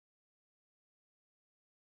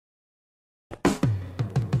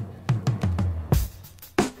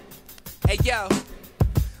Hey yo,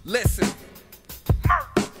 listen.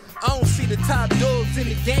 I don't see the top dogs in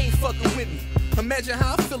the game fucking with me. Imagine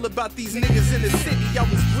how I feel about these niggas in the city. I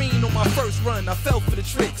was green on my first run, I fell for the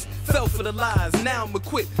tricks, fell for the lies. Now I'm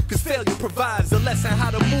equipped, cause failure provides a lesson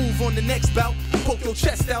how to move on the next bout. Poke your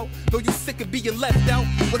chest out, know you sick of being left out.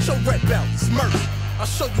 What your rep out? Smirk. I'll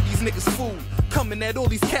show you these niggas fool. Coming at all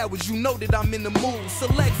these cowards, you know that I'm in the mood.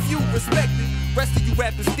 Select few, respect it, rest of you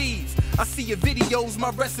rappers thieves. I see your videos, my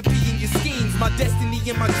recipe and your schemes. My destiny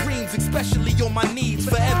and my dreams, especially on my needs.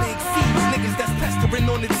 Forever exceeds niggas that's pestering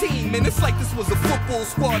on the team. And it's like this was a football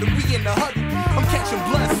squad and we in the huddle. I'm catching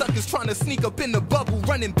bloodsuckers trying to sneak up in the bubble.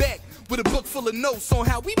 Running back with a book full of notes on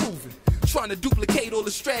how we moving. Trying to duplicate all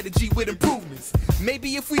the strategy with improvements.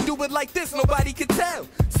 Maybe if we do it like this, nobody can tell.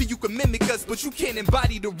 See, you can mimic us, but you can't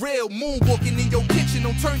embody the real. Moonwalking in your kitchen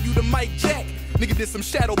don't turn you to Mike Jack. Nigga did some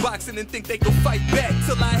shadow boxing and think they could fight back.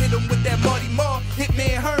 Till I hit him with that Marty Marr,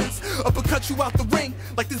 Hitman Hearns. Uppercut you out the ring,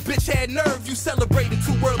 like this bitch had nerve. You celebrated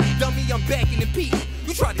too early, dummy, I'm back in the peak.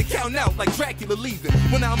 You tried to count out like Dracula leaving.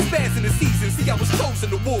 When I'm spazzing the season, see I was chosen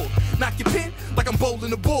to war. Knock your pin like I'm bowling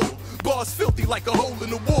the ball. Bars filthy like a hole in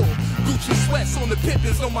the wall. Gucci sweats on the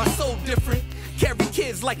pippins, know my soul different. Carry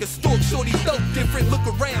kids like a stork, shorty throat different. Look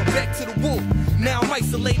around, back to the wall. Now I'm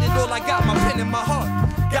isolated, all I got, my pen in my heart.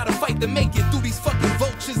 Gotta fight to make it through these fucking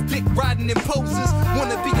vultures, dick riding in poses.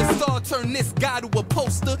 Wanna be a star, turn this guy to a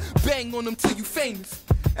poster. Bang on them till you famous.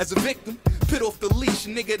 As a victim, pit off the leash,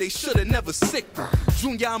 nigga, they shoulda never sicked them.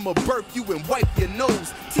 Junior, I'ma burp you and wipe your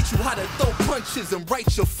nose. Teach you how to throw punches and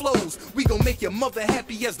write your flows. We gon' make your mother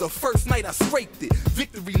happy as the first night I scraped it.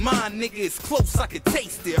 Victory mine, nigga, it's close, I can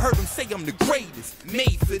taste it. Heard them say I'm the greatest,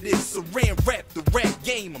 made for this. Saran rap, the rap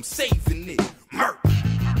game, I'm saving it. Murk,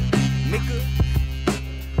 nigga.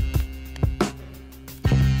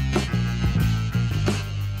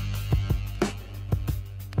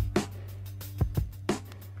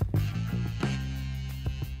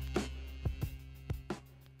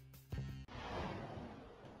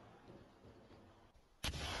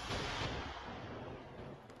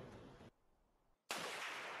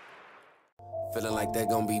 Feeling like there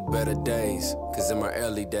gon' be better days. Cause in my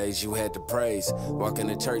early days you had to praise. Walking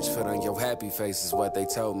to church, put on your happy face is what they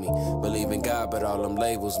told me. Believe in God, but all them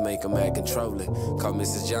labels make them act controlling. Call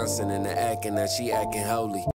Mrs. Johnson in the acting that she acting holy.